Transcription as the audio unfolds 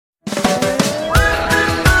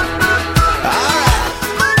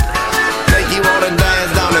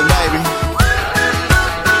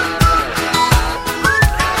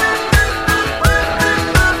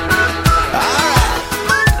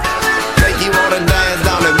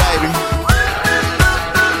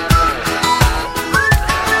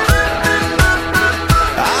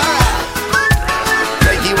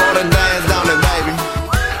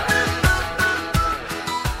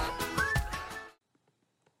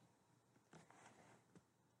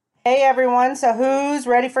Hey everyone, so who's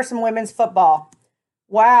ready for some women's football?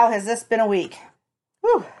 Wow, has this been a week?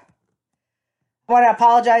 Whew. I want to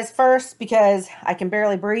apologize first because I can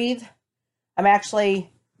barely breathe. I'm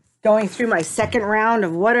actually going through my second round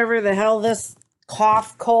of whatever the hell this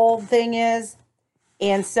cough cold thing is.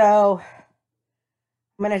 And so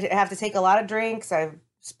I'm going to have to take a lot of drinks. I'm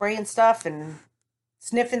spraying stuff and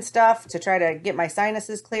sniffing stuff to try to get my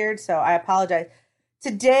sinuses cleared. So I apologize.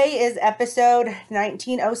 Today is episode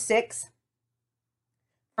 1906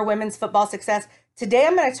 for women's football success. Today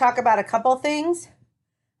I'm going to talk about a couple things.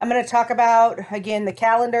 I'm going to talk about, again, the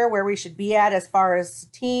calendar, where we should be at as far as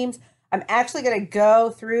teams. I'm actually going to go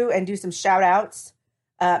through and do some shout outs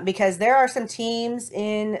because there are some teams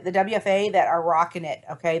in the WFA that are rocking it.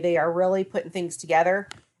 Okay. They are really putting things together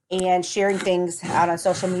and sharing things out on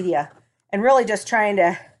social media and really just trying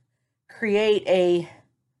to create a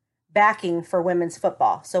backing for women's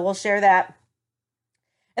football. So we'll share that.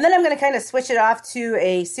 And then I'm going to kind of switch it off to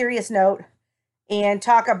a serious note and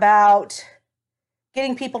talk about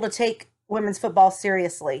getting people to take women's football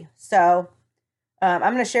seriously. So I'm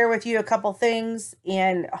going to share with you a couple things,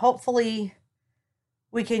 and hopefully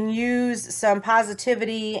we can use some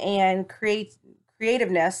positivity and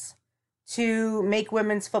creativeness to make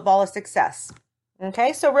women's football a success.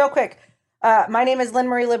 Okay, so real quick, my name is Lynn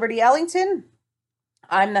Marie Liberty Ellington.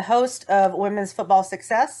 I'm the host of Women's Football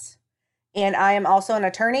Success, and I am also an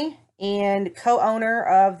attorney and co-owner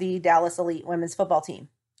of the Dallas Elite Women's Football Team.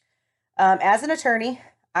 As an attorney,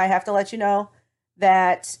 I have to let you know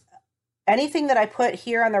that anything that I put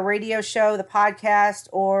here on the radio show, the podcast,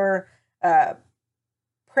 or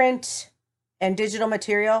print and digital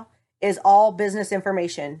material is all business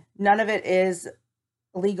information. None of it is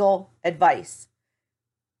legal advice.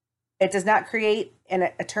 It does not create an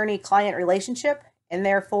attorney-client relationship, and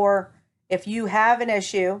therefore, if you have an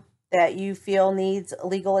issue that you feel needs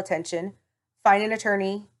legal attention, find an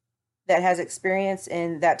attorney that has experience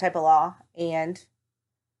in that type of law and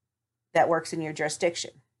that works in your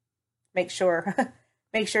jurisdiction. Make sure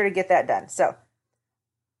to get that done. So,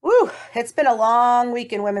 it's been a long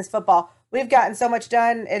week in women's football. We've gotten so much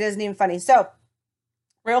done, it isn't even funny. So,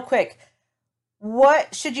 real quick,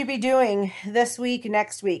 what should you be doing this week,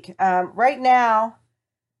 next week? Right now,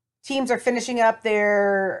 teams are finishing up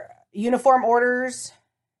their uniform orders.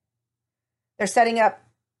 They're setting up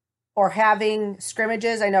or having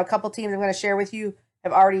scrimmages. I know a couple teams I'm going to share with you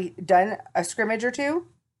have already done a scrimmage or two,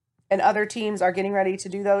 and other teams are getting ready to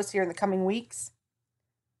do those here in the coming weeks,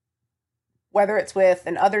 whether it's with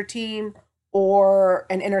an other team or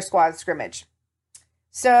an inter-squad scrimmage.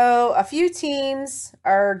 So a few teams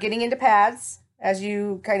are getting into pads as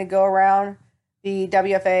you kind of go around the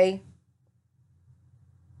WFA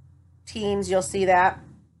teams. You'll see that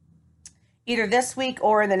either this week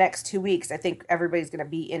or in the next 2 weeks. I think everybody's going to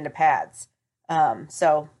be into pads.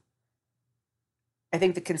 So I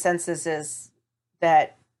think the consensus is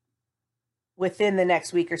that within the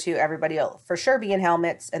next week or two, everybody will for sure be in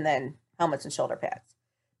helmets, and then helmets and shoulder pads.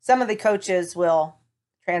 Some of the coaches will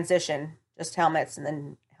transition just helmets and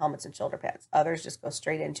then helmets and shoulder pads. Others just go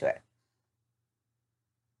straight into it.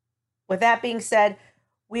 With that being said,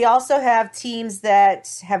 we also have teams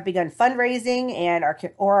that have begun fundraising and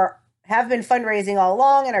have been fundraising all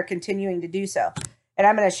along and are continuing to do so. And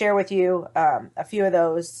I'm going to share with you a few of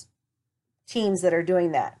those teams that are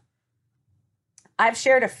doing that. I've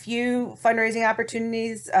shared a few fundraising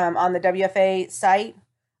opportunities on the WFA site,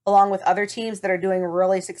 along with other teams that are doing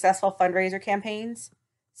really successful fundraiser campaigns.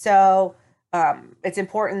 So it's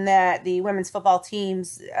important that the women's football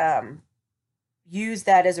teams use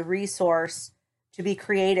that as a resource to be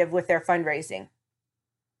creative with their fundraising.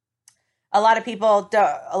 A lot of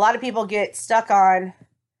people get stuck on,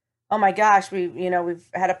 oh my gosh, we've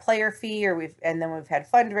had a player fee, and then we've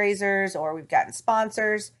had fundraisers, or we've gotten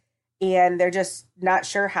sponsors, and they're just not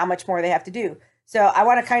sure how much more they have to do. So I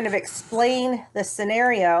want to kind of explain the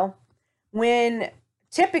scenario when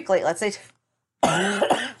typically, let's say,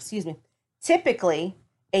 excuse me, typically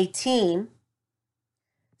a team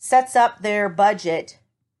sets up their budget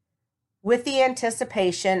with the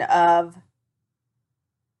anticipation of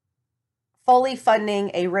fully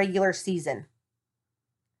funding a regular season.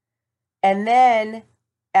 And then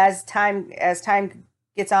as time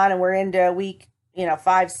gets on and we're into week, 4,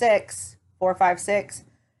 5, 6,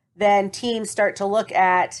 then teams start to look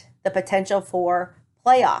at the potential for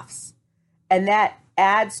playoffs. And that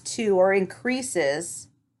adds to or increases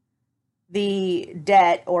the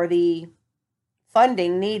debt or the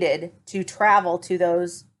funding needed to travel to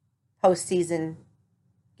those postseason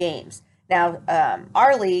games. Now,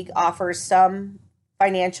 our league offers some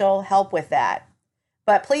financial help with that,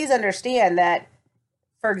 but please understand that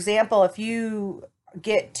for example, if you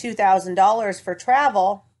get $2,000 for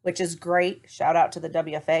travel, which is great, shout out to the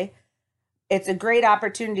WFA, it's a great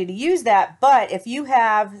opportunity to use that. But if you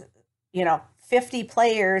have, 50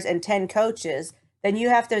 players and 10 coaches, then you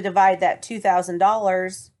have to divide that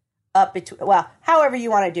 $2,000 up between, well, however you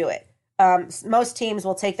want to do it. Most teams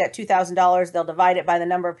will take that $2,000, they'll divide it by the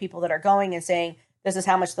number of people that are going and saying, this is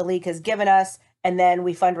how much the league has given us, and then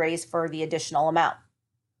we fundraise for the additional amount.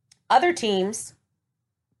 Other teams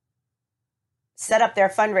set up their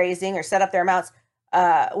fundraising or set up their amounts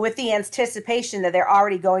with the anticipation that they're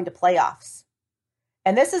already going to playoffs.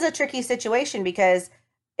 And this is a tricky situation because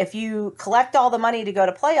if you collect all the money to go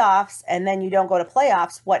to playoffs and then you don't go to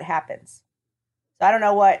playoffs, what happens? So I don't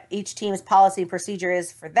know what each team's policy and procedure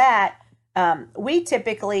is for that. We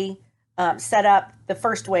typically set up the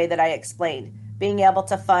first way that I explained, being able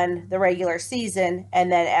to fund the regular season.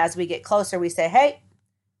 And then as we get closer, we say, hey,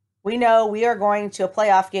 we know we are going to a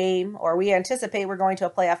playoff game, or we anticipate we're going to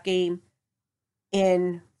a playoff game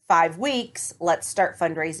in 5 weeks. Let's start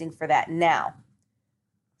fundraising for that now.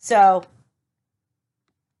 So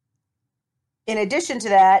in addition to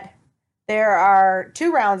that, there are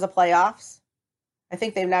 2 rounds of playoffs. I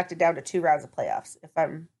think they've knocked it down to 2 rounds of playoffs, if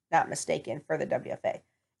I'm not mistaken, for the WFA.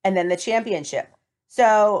 And then the championship.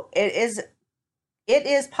 So it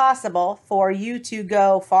is possible for you to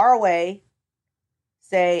go far away,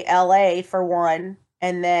 say LA for one,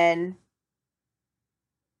 and then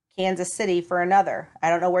Kansas City for another. I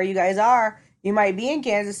don't know where you guys are. You might be in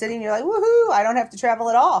Kansas City and you're like, woohoo, I don't have to travel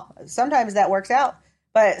at all. Sometimes that works out.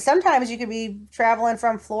 But sometimes you could be traveling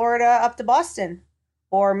from Florida up to Boston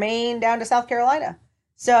or Maine down to South Carolina.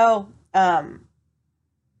 So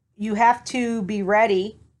you have to be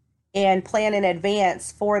ready and plan in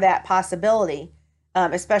advance for that possibility,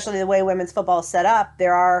 especially the way women's football is set up.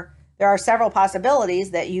 There are several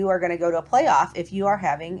possibilities that you are going to go to a playoff if you are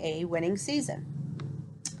having a winning season.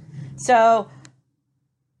 So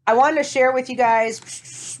I wanted to share with you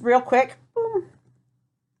guys real quick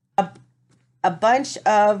a bunch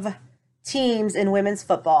of teams in women's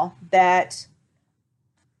football that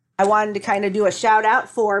I wanted to kind of do a shout out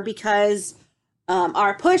for, because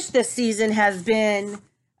our push this season has been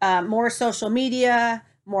more social media,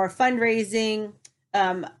 more fundraising.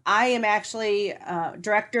 I am actually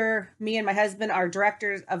director, me and my husband are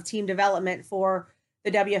directors of team development for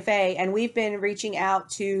the WFA, and we've been reaching out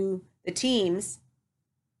to the teams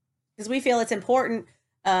because we feel it's important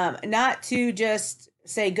not to just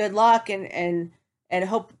say good luck and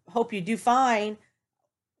hope you do fine.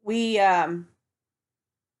 We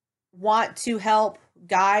want to help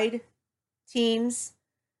guide teams,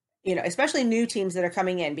 especially new teams that are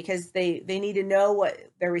coming in, because they need to know what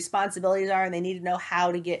their responsibilities are, and they need to know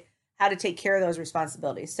how to take care of those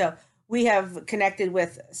responsibilities. So we have connected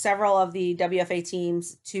with several of the WFA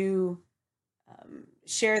teams to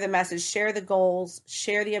share the message, share the goals,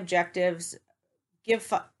 share the objectives,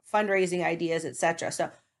 give fundraising ideas, etc.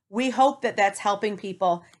 So we hope that that's helping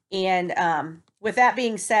people. And with that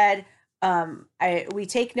being said, we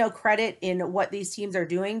take no credit in what these teams are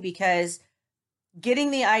doing, because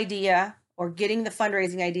getting the idea or getting the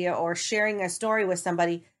fundraising idea or sharing a story with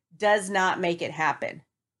somebody does not make it happen.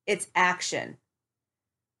 It's action.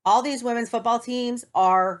 All these women's football teams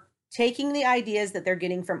are taking the ideas that they're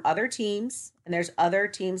getting from other teams, and there's other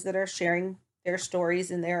teams that are sharing their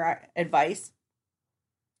stories and their advice.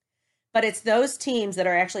 But it's those teams that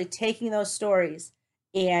are actually taking those stories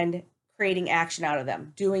and creating action out of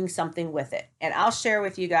them, doing something with it. And I'll share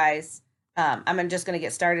with you guys, I'm just going to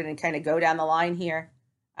get started and kind of go down the line here.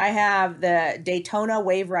 I have the Daytona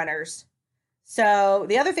Wave Runners. So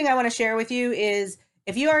the other thing I want to share with you is,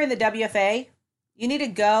 if you are in the WFA, you need to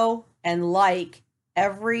go and like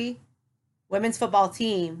every women's football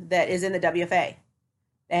team that is in the WFA.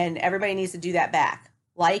 And everybody needs to do that back.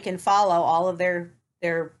 Like and follow all of their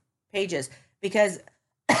pages, because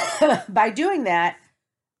by doing that,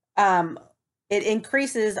 it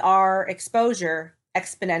increases our exposure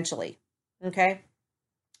exponentially. Okay.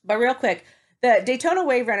 But real quick, the Daytona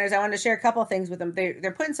Wave Runners, I want to share a couple of things with them.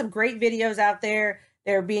 They're putting some great videos out there.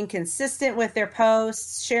 They're being consistent with their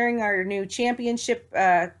posts, sharing our new championship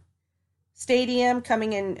stadium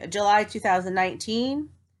coming in July 2019,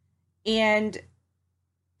 and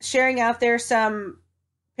sharing out there some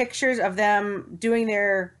pictures of them doing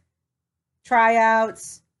their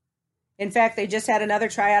tryouts. In fact, they just had another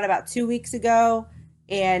tryout about 2 weeks ago,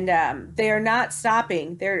 and they are not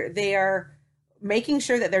stopping. They are making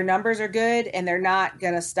sure that their numbers are good, and they're not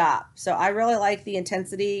going to stop. So I really like the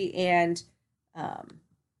intensity and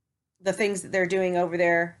the things that they're doing over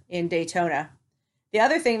there in Daytona. The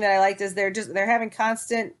other thing that I liked is they're having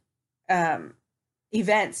constant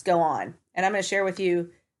events go on. And I'm going to share with you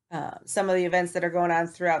some of the events that are going on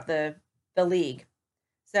throughout the league.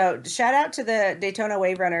 So shout out to the Daytona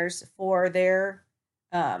Wave Runners for their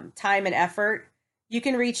time and effort. You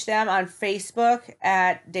can reach them on Facebook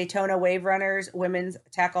at Daytona Wave Runners Women's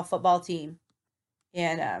Tackle Football Team.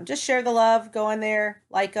 And just share the love. Go in there,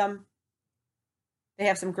 like them. They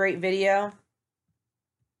have some great video.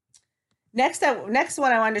 Next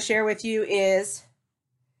one I wanted to share with you is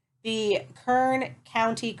the Kern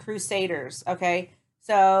County Crusaders. Okay,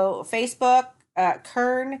 so Facebook,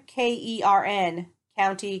 Kern, Kern,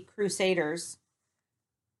 County Crusaders.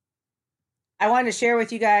 I wanted to share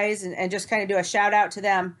with you guys and just kind of do a shout out to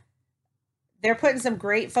them. They're putting some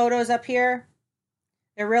great photos up here.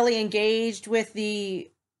 They're really engaged with the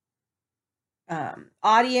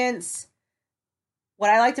audience. What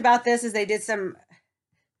I liked about this is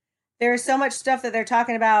there's so much stuff that they're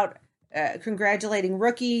talking about, congratulating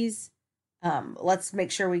rookies. Let's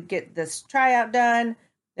make sure we get this tryout done.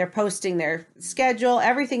 They're posting their schedule.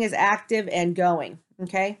 Everything is active and going.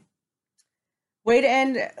 Okay. Way to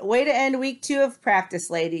end week 2 of practice,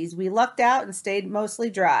 ladies. We lucked out and stayed mostly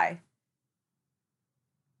dry.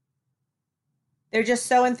 They're just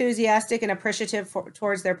so enthusiastic and appreciative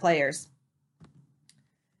towards their players.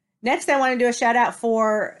 Next, I want to do a shout out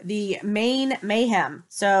for the Maine Mayhem.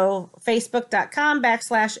 So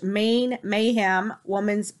facebook.com/Maine Mayhem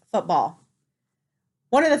Women's Football.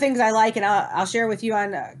 One of the things I like, and I'll share with you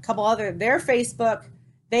on a couple other, their Facebook,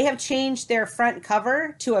 they have changed their front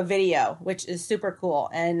cover to a video, which is super cool.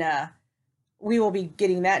 And we will be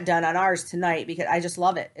getting that done on ours tonight because I just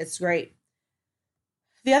love it. It's great.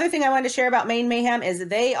 The other thing I wanted to share about Maine Mayhem is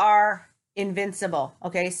they are invincible.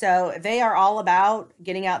 Okay, so they are all about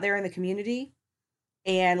getting out there in the community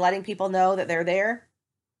and letting people know that they're there.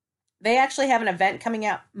 They actually have an event coming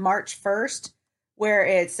out March 1st where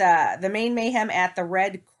it's the Maine Mayhem at the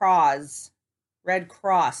Red Cross, not Red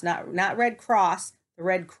Cross, the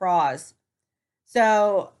Red Cross.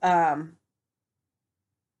 So they're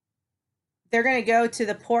going to go to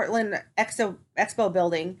the Portland Expo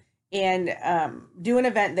building and do an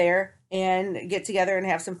event there and get together and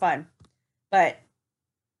have some fun. But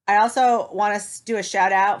I also want to do a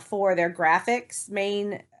shout out for their graphics,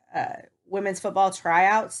 Maine women's football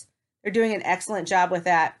tryouts. They're doing an excellent job with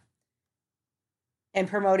that and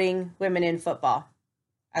promoting women in football.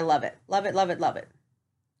 I love it. Love it, love it, love it.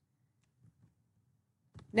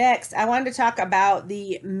 Next, I wanted to talk about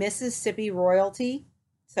the Mississippi Royalty.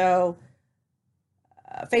 So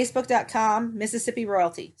facebook.com, Mississippi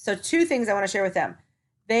Royalty. So 2 things I want to share with them.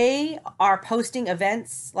 They are posting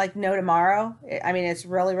events like no tomorrow. I mean, it's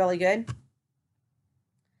really, really good.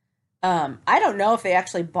 I don't know if they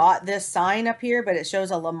actually bought this sign up here, but it shows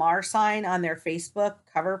a Lamar sign on their Facebook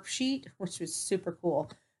cover sheet, which was super cool,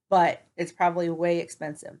 but it's probably way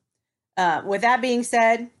expensive. With that being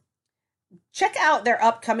said, check out their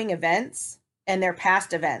upcoming events and their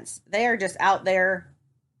past events. They are just out there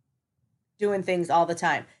doing things all the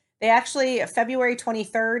time. They actually, February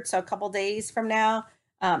 23rd, so a couple days from now,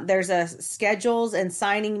 there's a schedules and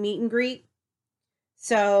signing meet and greet.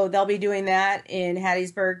 So they'll be doing that in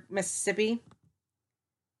Hattiesburg, Mississippi.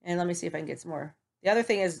 And let me see if I can get some more. The other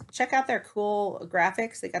thing is check out their cool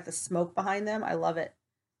graphics. They got the smoke behind them. I love it.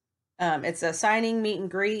 It's a signing meet and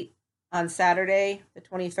greet on Saturday, the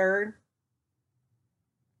 23rd.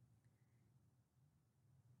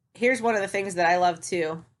 Here's one of the things that I love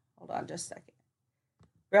too. Hold on just a second.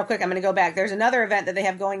 Real quick, I'm going to go back. There's another event that they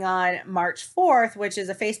have going on March 4th, which is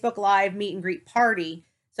a Facebook Live meet and greet party.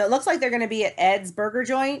 So it looks like they're going to be at Ed's Burger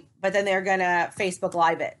Joint, but then they're going to Facebook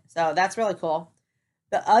Live it. So that's really cool.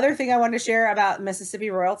 The other thing I wanted to share about Mississippi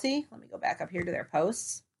Royalty, let me go back up here to their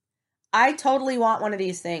posts. I totally want one of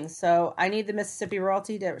these things. So I need the Mississippi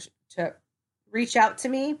Royalty to reach out to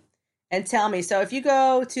me and tell me. So if you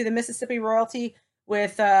go to the Mississippi Royalty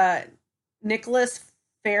with Nicholas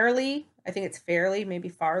Fairley, I think it's Fairley, maybe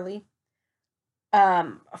Farley.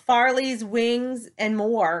 Farley's Wings and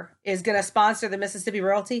More is going to sponsor the Mississippi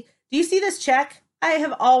Royalty. Do you see this check? I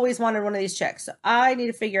have always wanted one of these checks. So I need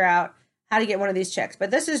to figure out how to get one of these checks.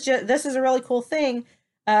 But this is a really cool thing,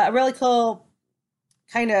 a really cool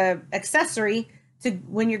kind of accessory to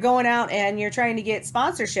when you're going out and you're trying to get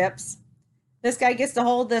sponsorships. This guy gets to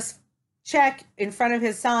hold this check in front of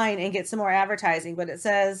his sign and get some more advertising. But it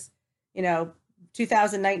says,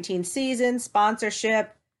 2019 season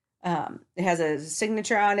sponsorship. It has a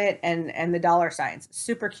signature on it and the dollar signs.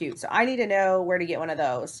 Super cute. So I need to know where to get one of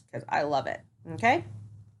those because I love it. Okay.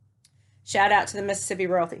 Shout out to the Mississippi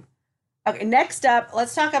Royalty. Okay. Next up,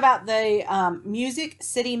 let's talk about the Music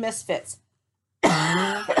City Misfits.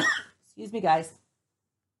 Excuse me, guys.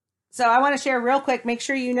 So I want to share real quick. Make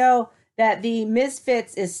sure you know that the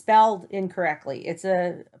Misfits is spelled incorrectly. It's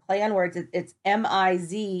a play on words. It's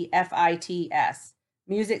Mizfits.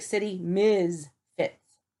 Music City Misfits.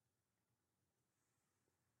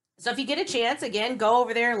 So if you get a chance, again, go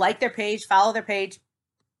over there, like their page, follow their page.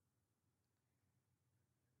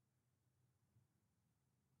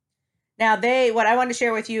 Now what I want to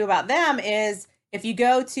share with you about them is if you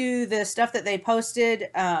go to the stuff that they posted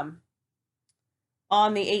on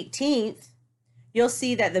the 18th, you'll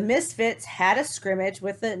see that the Misfits had a scrimmage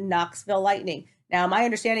with the Knoxville Lightning. Now, my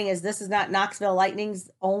understanding is this is not Knoxville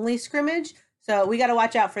Lightning's only scrimmage, so we got to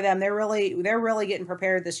watch out for them. They're really getting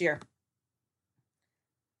prepared this year.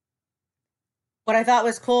 What I thought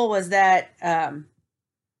was cool was that,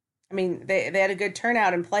 they had a good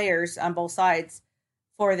turnout in players on both sides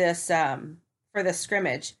for this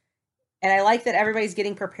scrimmage, and I like that everybody's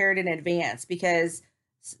getting prepared in advance because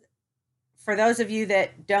for those of you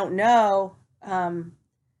that don't know,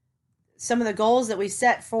 some of the goals that we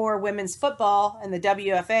set for women's football and the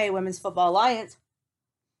WFA, Women's Football Alliance,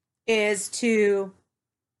 is to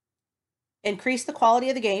increase the quality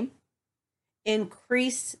of the game,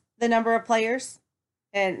 increase the number of players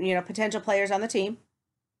and, potential players on the team,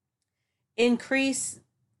 increase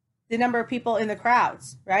the number of people in the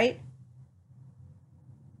crowds, right?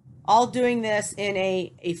 All doing this in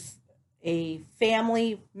a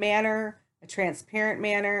family manner, a transparent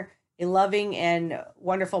manner, a loving and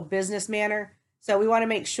wonderful business manner. So we want to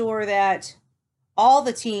make sure that all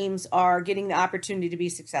the teams are getting the opportunity to be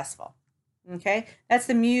successful. Okay, that's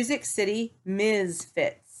the Music City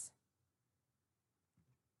Misfits.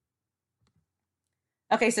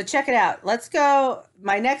 Okay, so check it out. Let's go.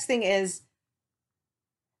 My next thing is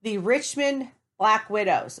the Richmond Black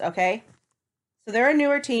Widows. Okay, so they're a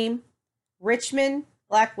newer team. Richmond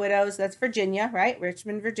Black Widows. That's Virginia, right?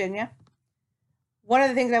 Richmond, Virginia. One of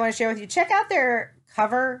the things I want to share with you, check out their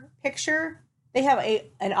cover picture. They have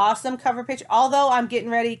an awesome cover picture. Although I'm getting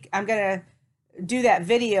ready, I'm going to do that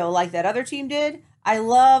video like that other team did. I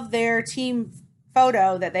love their team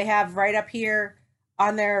photo that they have right up here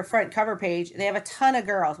on their front cover page. They have a ton of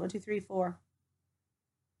girls. 1, 2, 3, 4.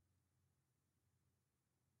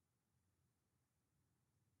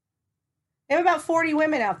 They have about 40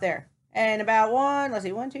 women out there. And about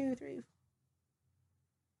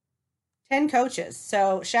 10 coaches.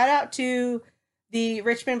 So shout out to the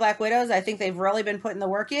Richmond Black Widows. I think they've really been putting the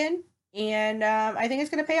work in. And I think it's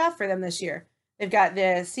going to pay off for them this year. They've got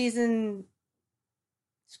the season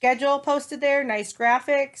schedule posted there. Nice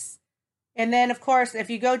graphics. And then, of course, if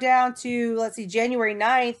you go down to, January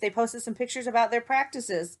 9th, they posted some pictures about their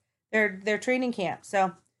practices, their training camp.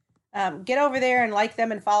 So get over there and like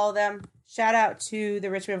them and follow them. Shout out to the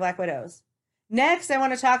Richmond Black Widows. Next, I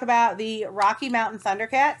want to talk about the Rocky Mountain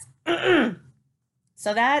Thundercats.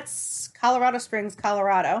 So that's Colorado Springs,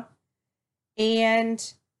 Colorado.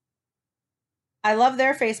 And I love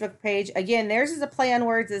their Facebook page. Again, theirs is a play on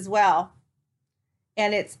words as well.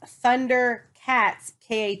 And it's Thunder Cats,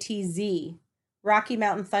 K-A-T-Z. Rocky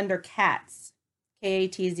Mountain Thunder Cats,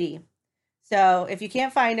 K-A-T-Z. So if you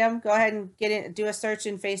can't find them, go ahead and do a search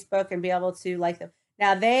in Facebook and be able to like them.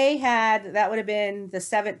 Now that would have been the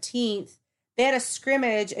 17th. They had a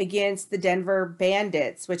scrimmage against the Denver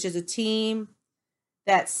Bandits, which is a team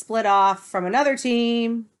that split off from another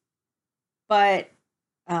team, but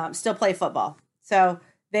still play football. So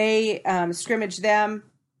they scrimmaged them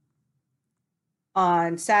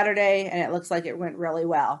on Saturday, and it looks like it went really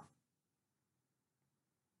well.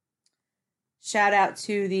 Shout out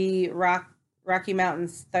to the Rocky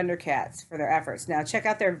Mountains Thundercats for their efforts. Now check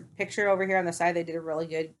out their picture over here on the side. They did a really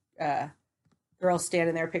good girl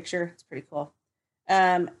standing there picture. It's pretty cool.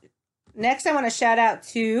 Next, I want to shout out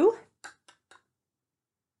to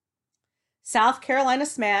South Carolina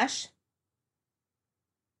Smash.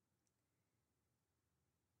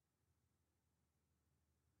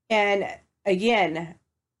 And again,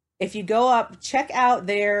 if you go up, check out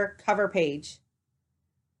their cover page,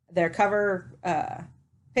 their cover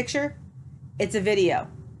picture. It's a video.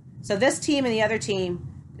 So this team and the other team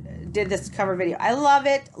did this cover video. I love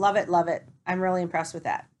it, love it, love it. I'm really impressed with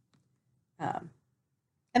that. And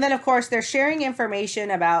then, of course, they're sharing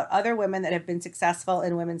information about other women that have been successful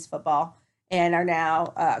in women's football and are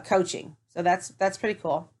now coaching. So that's pretty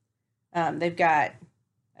cool. They've got,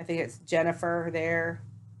 I think it's Jennifer there.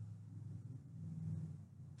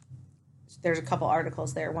 There's a couple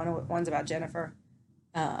articles there. One's about Jennifer.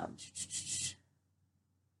 The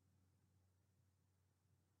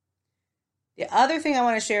other thing I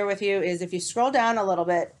want to share with you is if you scroll down a little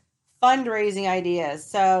bit, fundraising ideas.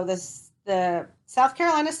 So the South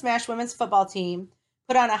Carolina Smash women's football team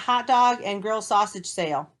put on a hot dog and grilled sausage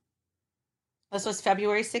sale. This was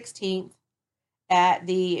February 16th at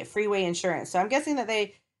the Freeway Insurance. So I'm guessing that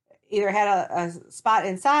they either had a spot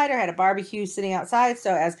inside or had a barbecue sitting outside.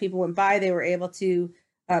 So as people went by, they were able to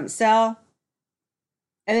sell.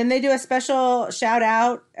 And then they do a special shout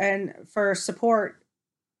out and for support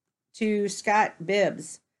to Scott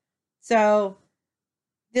Bibbs. So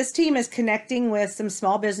this team is connecting with some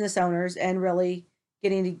small business owners and really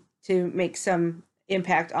getting to make some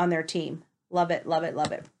impact on their team. Love it, love it,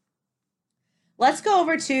 love it. Let's go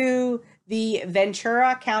over to the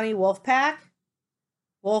Ventura County Wolfpack.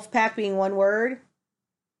 Wolfpack being one word.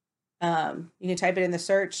 You can type it in the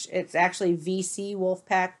search. It's actually VC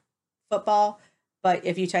Wolfpack football, but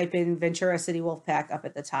if you type in Ventura City Wolfpack up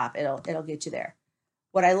at the top, it'll get you there.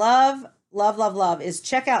 What I love is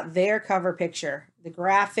check out their cover picture. The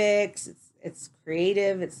graphics, it's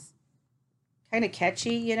creative, it's kind of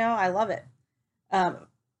catchy, you know. I love it.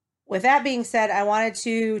 With that being said, I wanted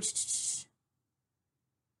to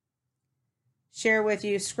share with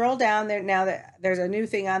you. Scroll down there now that there's a new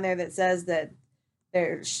thing on there that says that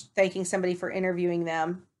they're thanking somebody for interviewing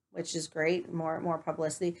them, which is great, more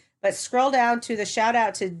publicity. But scroll down to the shout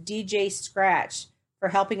out to DJ Scratch for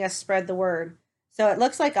helping us spread the word. So it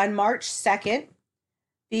looks like on March 2nd,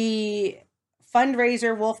 the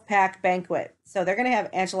fundraiser Wolfpack banquet. So they're going to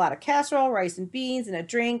have enchilada casserole, rice and beans, and a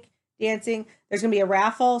drink, dancing. There's going to be a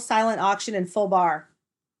raffle, silent auction, and full bar.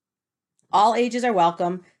 All ages are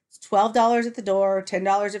welcome. It's $12 at the door,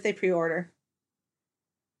 $10 if they pre-order.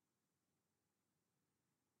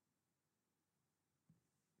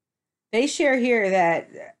 They share here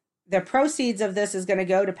that the proceeds of this is going to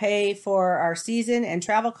go to pay for our season and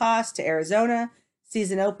travel costs to Arizona,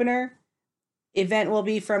 season opener. Event will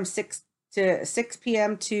be from 6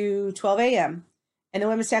 p.m. to 12 a.m. And the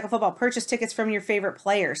women's tackle football, purchase tickets from your favorite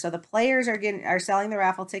player. So the players are selling the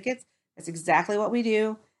raffle tickets. That's exactly what we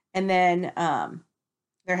do. And then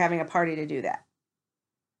they're having a party to do that.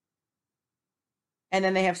 And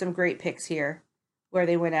then they have some great pics here where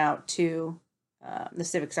they went out to the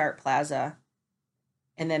Civics Art Plaza.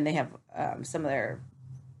 And then they have some of their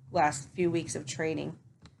last few weeks of training.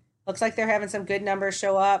 Looks like they're having some good numbers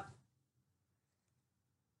show up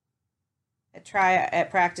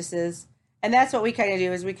at practices. And that's what we kind of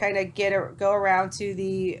do is we kind of go around to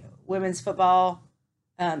the women's football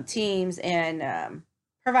teams and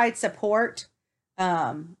provide support,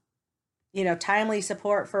 timely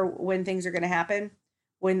support for when things are going to happen,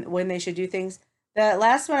 when they should do things. The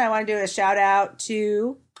last one I want to do is shout out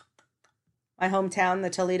to my hometown, the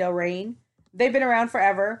Toledo Reign. They've been around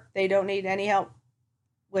forever. They don't need any help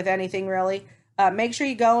with anything really. Make sure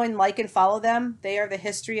you go and like and follow them. They are the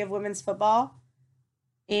history of women's football.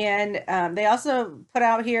 And they also put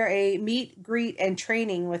out here a meet, greet, and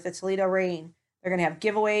training with the Toledo Reign. They're going to have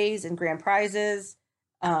giveaways and grand prizes.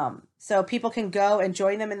 So people can go and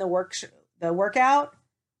join them in the workout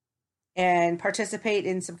and participate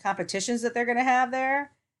in some competitions that they're going to have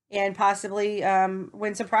there and possibly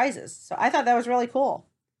win some prizes. So I thought that was really cool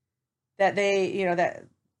that they,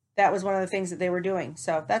 that was one of the things that they were doing.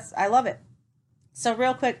 So I love it. So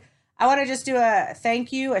real quick, I want to just do a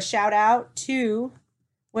thank you, a shout out to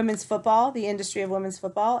women's football, the industry of women's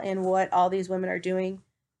football, and what all these women are doing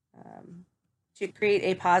to create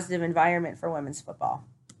a positive environment for women's football.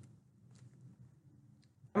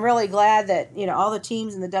 I'm really glad that, all the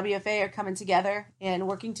teams in the WFA are coming together and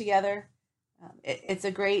working together. It's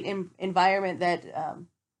a great environment that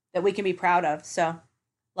we can be proud of. So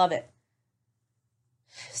love it.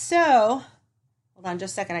 So hold on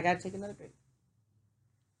just a second. I got to take another break.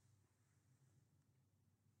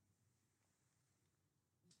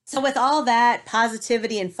 So with all that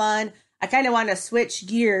positivity and fun, I kind of want to switch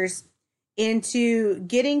gears into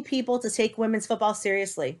getting people to take women's football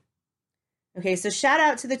seriously. Okay, so shout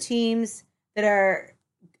out to the teams that are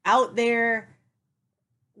out there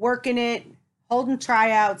working it, holding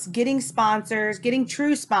tryouts, getting sponsors, getting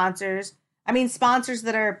true sponsors. I mean, sponsors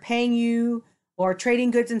that are paying you or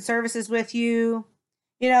trading goods and services with you.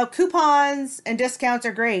 Coupons and discounts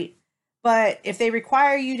are great, but if they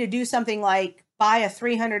require you to do something like buy a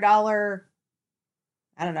 $300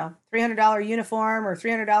 uniform or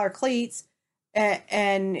 $300 cleats,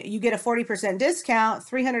 and you get a 40% discount,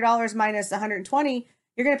 $300 minus $120,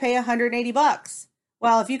 you're going to pay $180.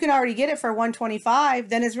 Well, if you can already get it for $125,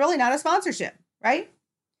 then it's really not a sponsorship, right?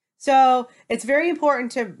 So it's very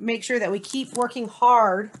important to make sure that we keep working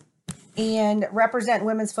hard and represent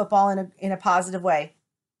women's football in a positive way.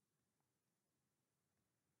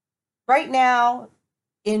 Right now,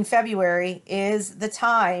 in February, is the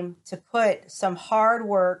time to put some hard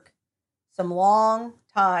work, some long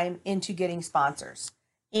time into getting sponsors.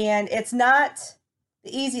 And it's not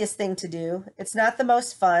the easiest thing to do. It's not the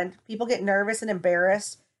most fun. People get nervous and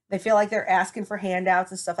embarrassed. They feel like they're asking for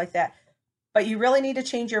handouts and stuff like that. But you really need to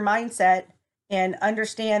change your mindset and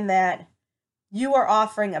understand that you are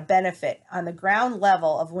offering a benefit on the ground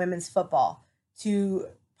level of women's football to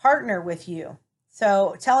partner with you.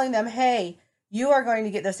 So telling them, hey, you are going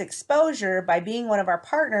to get this exposure by being one of our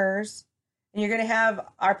partners, and you're going to have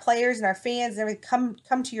our players and our fans and everything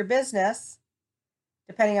come to your business,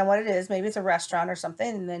 depending on what it is. Maybe it's a restaurant or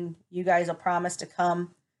something, and then you guys will promise to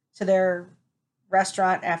come to their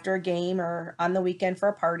restaurant after a game or on the weekend for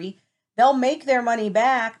a party. They'll make their money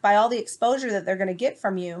back by all the exposure that they're going to get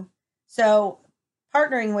from you. So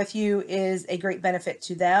partnering with you is a great benefit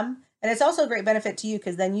to them. And it's also a great benefit to you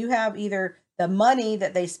because then you have either the money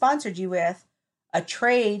that they sponsored you with, a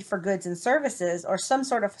trade for goods and services, or some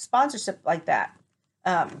sort of sponsorship like that.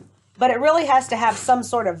 But it really has to have some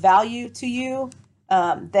sort of value to you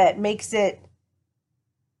that makes it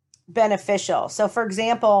beneficial. So, for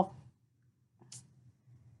example,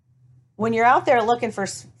 when you're out there looking for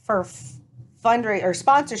fundraising or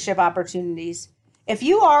sponsorship opportunities, if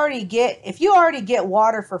you already get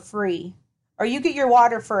water for free, or you get your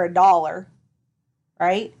water for $1,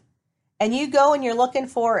 right? And you go and you're looking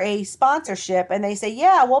for a sponsorship, and they say,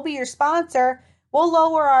 yeah, we'll be your sponsor. We'll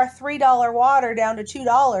lower our $3 water down to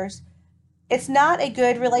 $2. It's not a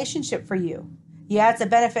good relationship for you. Yeah, it's a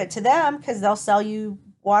benefit to them because they'll sell you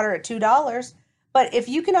water at $2. But if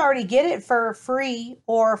you can already get it for free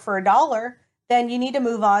or for $1, then you need to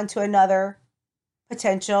move on to another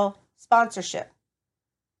potential sponsorship.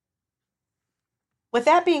 With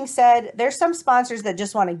that being said, there's some sponsors that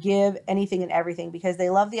just want to give anything and everything because they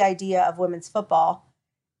love the idea of women's football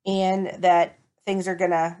and that things are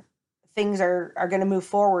gonna move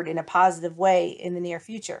forward in a positive way in the near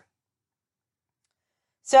future.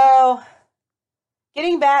 So,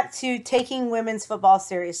 getting back to taking women's football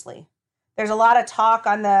seriously, there's a lot of talk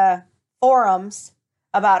on the forums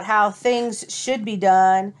about how things should be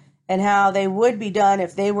done and how they would be done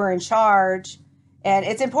if they were in charge. And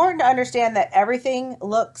it's important to understand that everything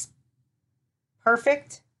looks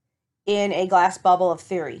perfect in a glass bubble of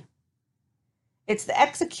theory. It's the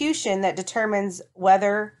execution that determines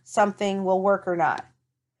whether something will work or not.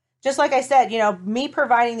 Just like I said, me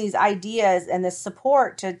providing these ideas and this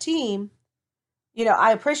support to a team,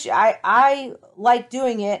 I like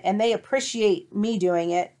doing it and they appreciate me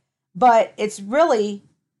doing it, but it's really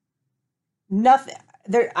nothing.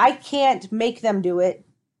 I can't make them do it.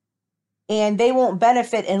 And they won't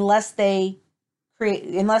benefit unless they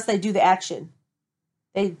do the action.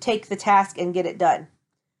 They take the task and get it done.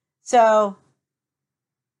 So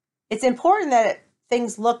it's important that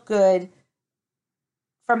things look good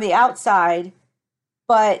from the outside,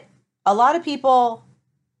 but a lot of people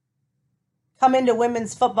come into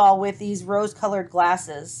women's football with these rose-colored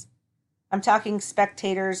glasses. I'm talking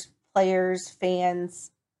spectators, players,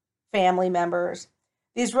 fans, family members.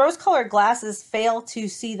 These rose-colored glasses fail to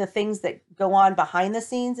see the things that go on behind the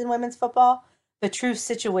scenes in women's football, the true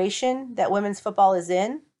situation that women's football is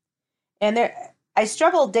in. And I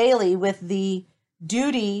struggle daily with the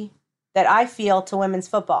duty that I feel to women's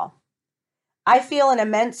football. I feel an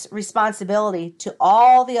immense responsibility to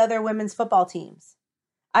all the other women's football teams.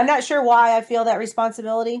 I'm not sure why I feel that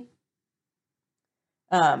responsibility.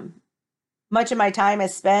 Much of my time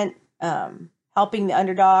is spent helping the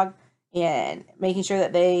underdog and making sure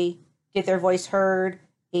that they get their voice heard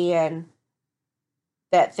and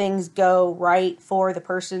that things go right for the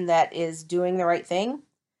person that is doing the right thing.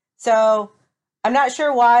 So I'm not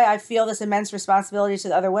sure why I feel this immense responsibility to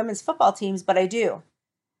the other women's football teams, but I do.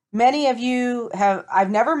 Many of you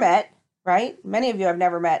I've never met, right? Many of you I've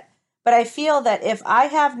never met, but I feel that if I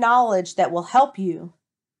have knowledge that will help you,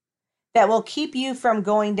 that will keep you from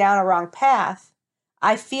going down a wrong path,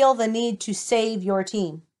 I feel the need to save your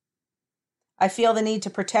team. I feel the need to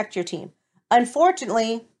protect your team.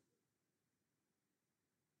 Unfortunately,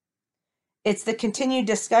 it's the continued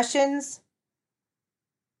discussions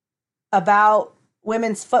about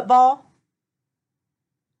women's football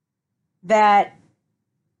that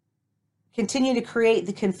continue to create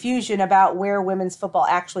the confusion about where women's football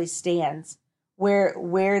actually stands,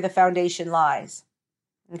 where the foundation lies.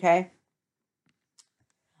 Okay?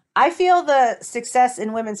 I feel the success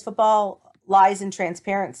in women's football lies in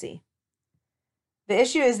transparency. The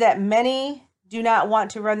issue is that many do not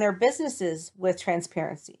want to run their businesses with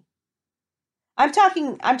transparency. I'm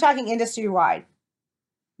talking industry-wide.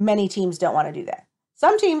 Many teams don't want to do that.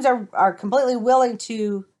 Some teams are completely willing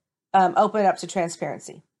to open up to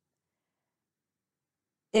transparency.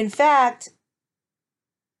 In fact,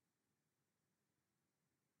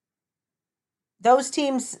 those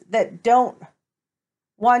teams that don't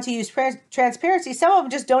want to use transparency, some of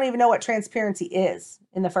them just don't even know what transparency is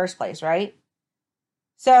in the first place, right?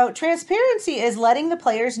 So transparency is letting the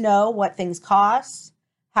players know what things cost,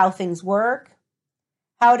 how things work,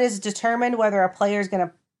 how it is determined whether a player is going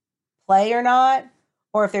to play or not,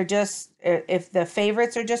 or if the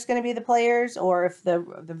favorites are just going to be the players, or if the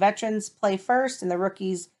veterans play first and the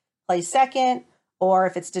rookies play second, or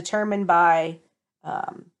if it's determined by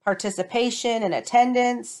participation and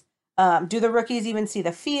attendance. Do the rookies even see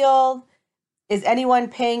the field? Is everyone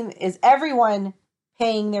paying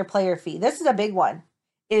their player fee? This is a big one.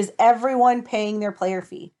 Is everyone paying their player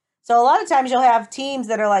fee? So a lot of times you'll have teams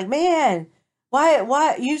that are like, man,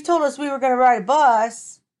 why you told us we were going to ride a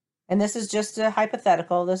bus. And this is just a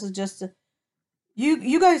hypothetical. This is just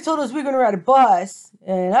you guys told us we were going to ride a bus,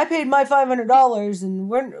 and I paid my $500, and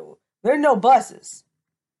there are no buses.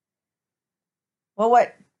 Well,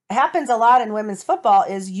 what happens a lot in women's football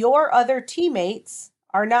is your other teammates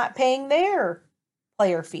are not paying their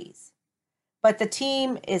player fees, but the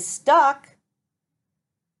team is stuck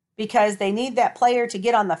because they need that player to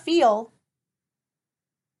get on the field,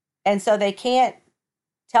 and so they can't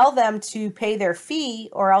tell them to pay their fee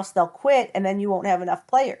or else they'll quit, and then you won't have enough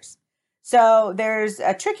players. So there's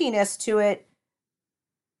a trickiness to it.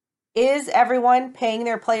 Is everyone paying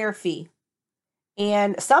their player fee?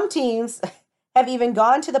 And some teams have even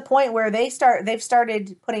gone to the point where they've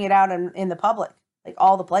started putting it out in the public, like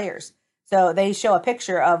all the players. So they show a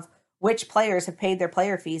picture of which players have paid their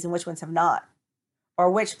player fees and which ones have not, or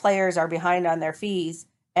which players are behind on their fees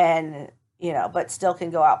and, but still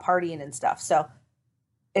can go out partying and stuff. So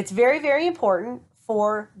it's very, very important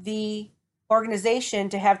for the organization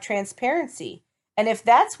to have transparency. And if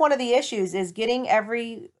that's one of the issues, is getting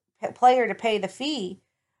every player to pay the fee,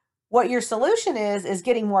 what your solution is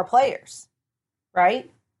getting more players, right?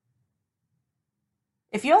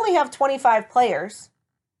 If you only have 25 players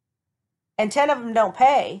and 10 of them don't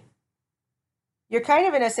pay, you're kind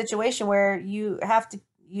of in a situation where you have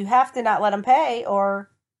to not let them pay, or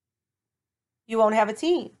you won't have a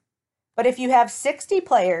team. But if you have 60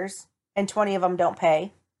 players and 20 of them don't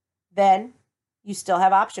pay, then you still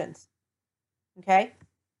have options. Okay?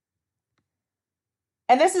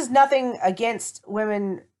 And this is nothing against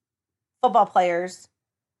women football players.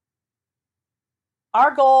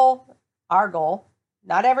 Our goal,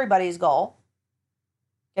 not everybody's goal,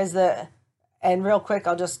 and real quick,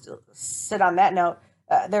 I'll just sit on that note.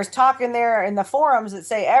 There's talk in there in the forums that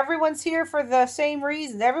say everyone's here for the same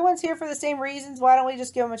reasons. Everyone's here for the same reasons. Why don't we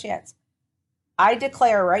just give them a chance? I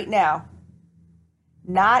declare right now,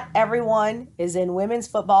 not everyone is in women's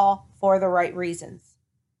football for the right reasons.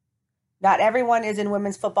 Not everyone is in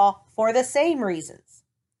women's football for the same reasons.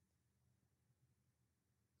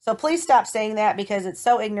 So please stop saying that, because it's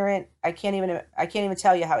so ignorant. I can't even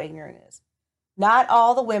tell you how ignorant it is. Not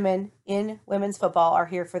all the women in women's football are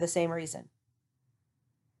here for the same reason.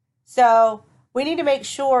 So we need to make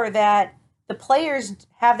sure that the players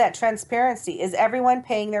have that transparency. Is everyone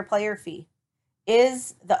paying their player fee?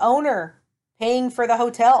 Is the owner paying for the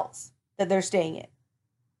hotels that they're staying in?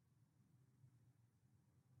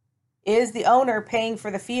 Is the owner paying for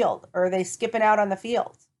the field, or are they skipping out on the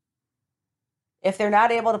field? If they're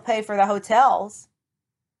not able to pay for the hotels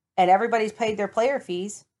and everybody's paid their player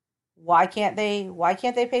fees, why can't they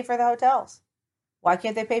pay for the hotels? Why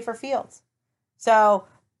can't they pay for fields? So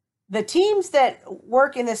the teams that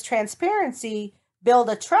work in this transparency build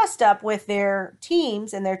a trust up with their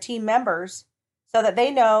teams and their team members so that they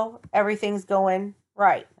know everything's going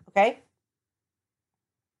right, okay?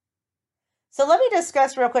 So let me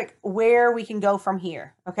discuss real quick where we can go from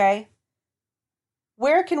here, okay?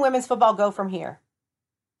 Where can women's football go from here?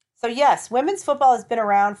 So yes, women's football has been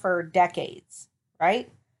around for decades,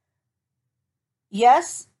 right?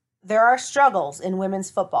 Yes, there are struggles in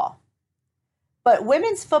women's football, but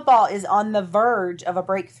women's football is on the verge of a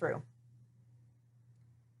breakthrough,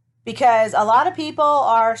 because a lot of people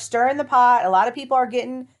are stirring the pot. A lot of people are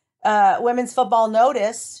getting women's football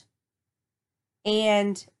noticed,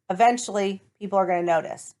 and eventually people are going to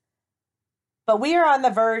notice. But we are on the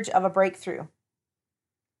verge of a breakthrough.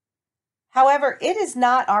 However, it is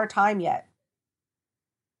not our time yet.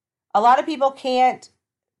 A lot of people can't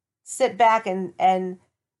sit back and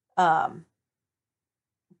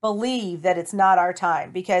believe that it's not our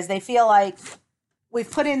time, because they feel like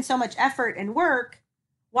we've put in so much effort and work.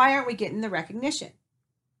 Why aren't we getting the recognition?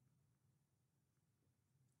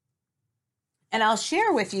 And I'll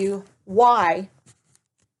share with you why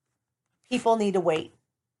people need to wait.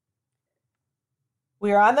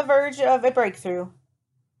 We are on the verge of a breakthrough,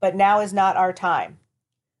 but now is not our time.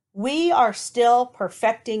 We are still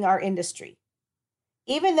perfecting our industry.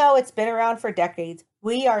 Even though it's been around for decades,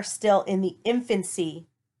 We are still in the infancy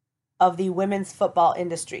of the women's football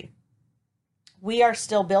industry. We are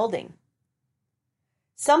still building.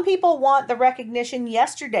 Some people want the recognition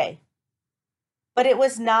yesterday, but it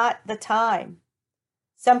was not the time.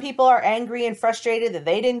 Some people are angry and frustrated that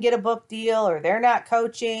they didn't get a book deal, or they're not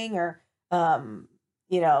coaching, or,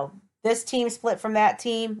 this team split from that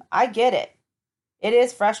team. I get it. It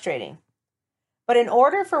is frustrating. But in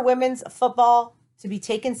order for women's football to be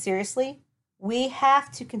taken seriously, we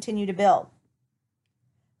have to continue to build.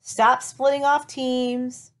 Stop splitting off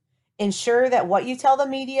teams. Ensure that what you tell the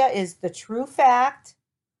media is the true fact.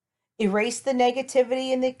 Erase the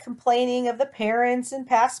negativity and the complaining of the parents and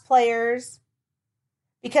past players,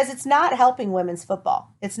 because it's not helping women's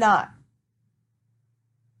football. It's not.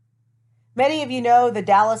 Many of you know the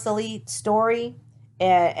Dallas Elite story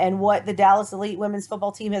and what the Dallas Elite women's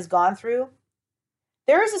football team has gone through.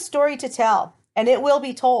 There is a story to tell, and it will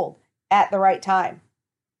be told at the right time.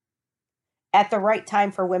 At the right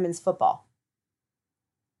time for women's football.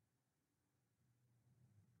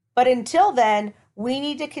 But until then, we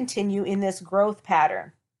need to continue in this growth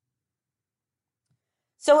pattern.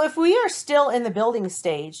 So if we are still in the building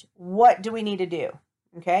stage, what do we need to do?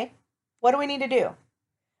 Okay? What do we need to do?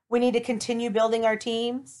 We need to continue building our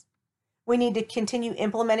teams. We need to continue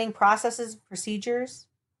implementing processes, procedures.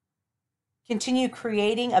 Continue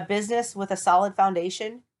creating a business with a solid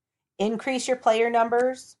foundation. Increase your player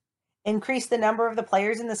numbers. Increase the number of the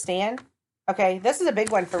players in the stand. Okay, this is a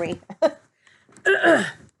big one for me.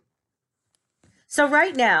 So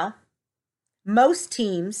right now, most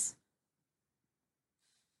teams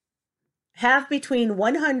have between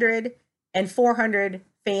 100 and 400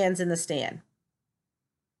 fans in the stand.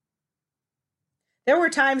 There were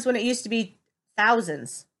times when it used to be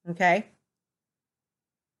thousands, okay?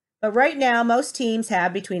 But right now, most teams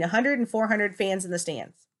have between 100 and 400 fans in the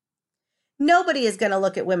stands. Nobody is going to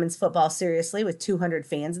look at women's football seriously with 200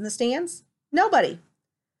 fans in the stands. Nobody.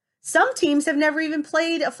 Some teams have never even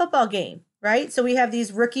played a football game, right? So we have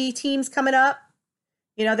these rookie teams coming up.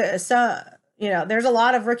 There's a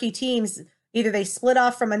lot of rookie teams. Either they split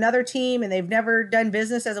off from another team and they've never done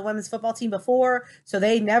business as a women's football team before, so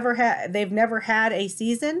they've never had a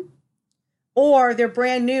season, or they're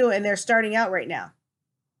brand new and they're starting out right now.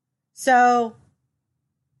 So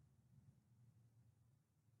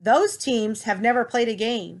those teams have never played a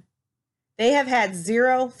game. They have had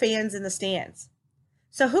 0 fans in the stands.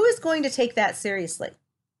 So who is going to take that seriously?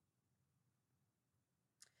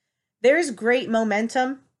 There's great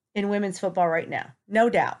momentum in women's football right now, no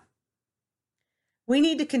doubt. We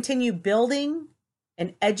need to continue building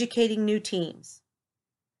and educating new teams.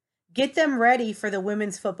 Get them ready for the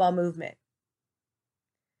women's football movement.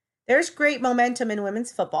 There's great momentum in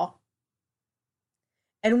women's football.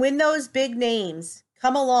 And when those big names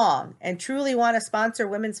come along and truly want to sponsor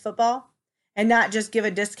women's football and not just give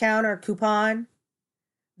a discount or coupon,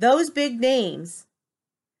 those big names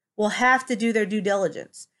will have to do their due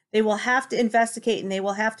diligence. They will have to investigate and they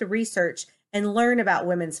will have to research and learn about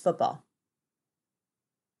women's football.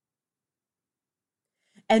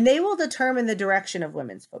 And they will determine the direction of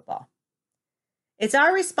women's football. It's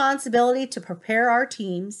our responsibility to prepare our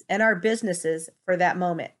teams and our businesses for that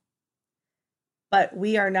moment. But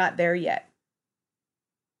we are not there yet.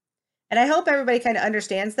 And I hope everybody kind of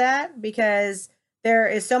understands that, because there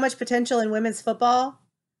is so much potential in women's football.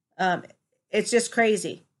 It's just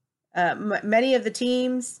crazy. Many of the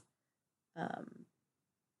teams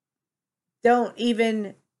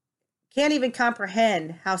can't even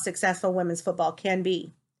comprehend how successful women's football can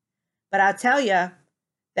be. But I'll tell you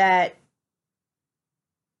that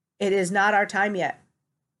it is not our time yet.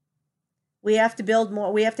 We have to build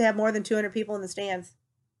more. We have to have more than 200 people in the stands.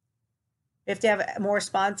 We have to have more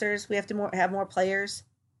sponsors. We have to have more players.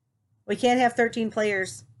 We can't have 13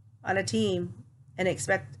 players on a team and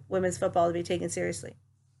expect women's football to be taken seriously.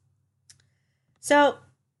 So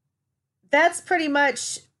that's pretty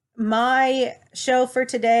much my show for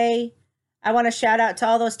today. I want to shout out to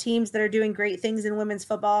all those teams that are doing great things in women's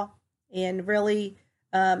football and really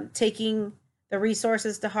taking the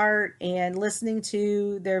resources to heart and listening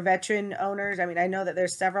to their veteran owners. I mean, I know that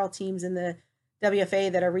there's several teams in the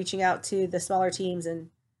WFA that are reaching out to the smaller teams and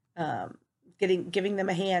giving them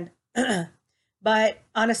a hand. But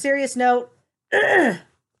on a serious note,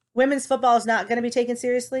 women's football is not going to be taken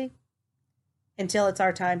seriously until it's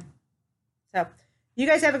our time. So you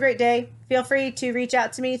guys have a great day. Feel free to reach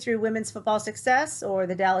out to me through Women's Football Success or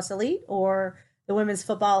the Dallas Elite or the Women's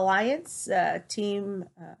Football Alliance, team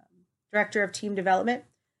director of team development.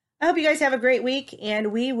 I hope you guys have a great week,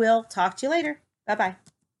 and we will talk to you later. Bye-bye.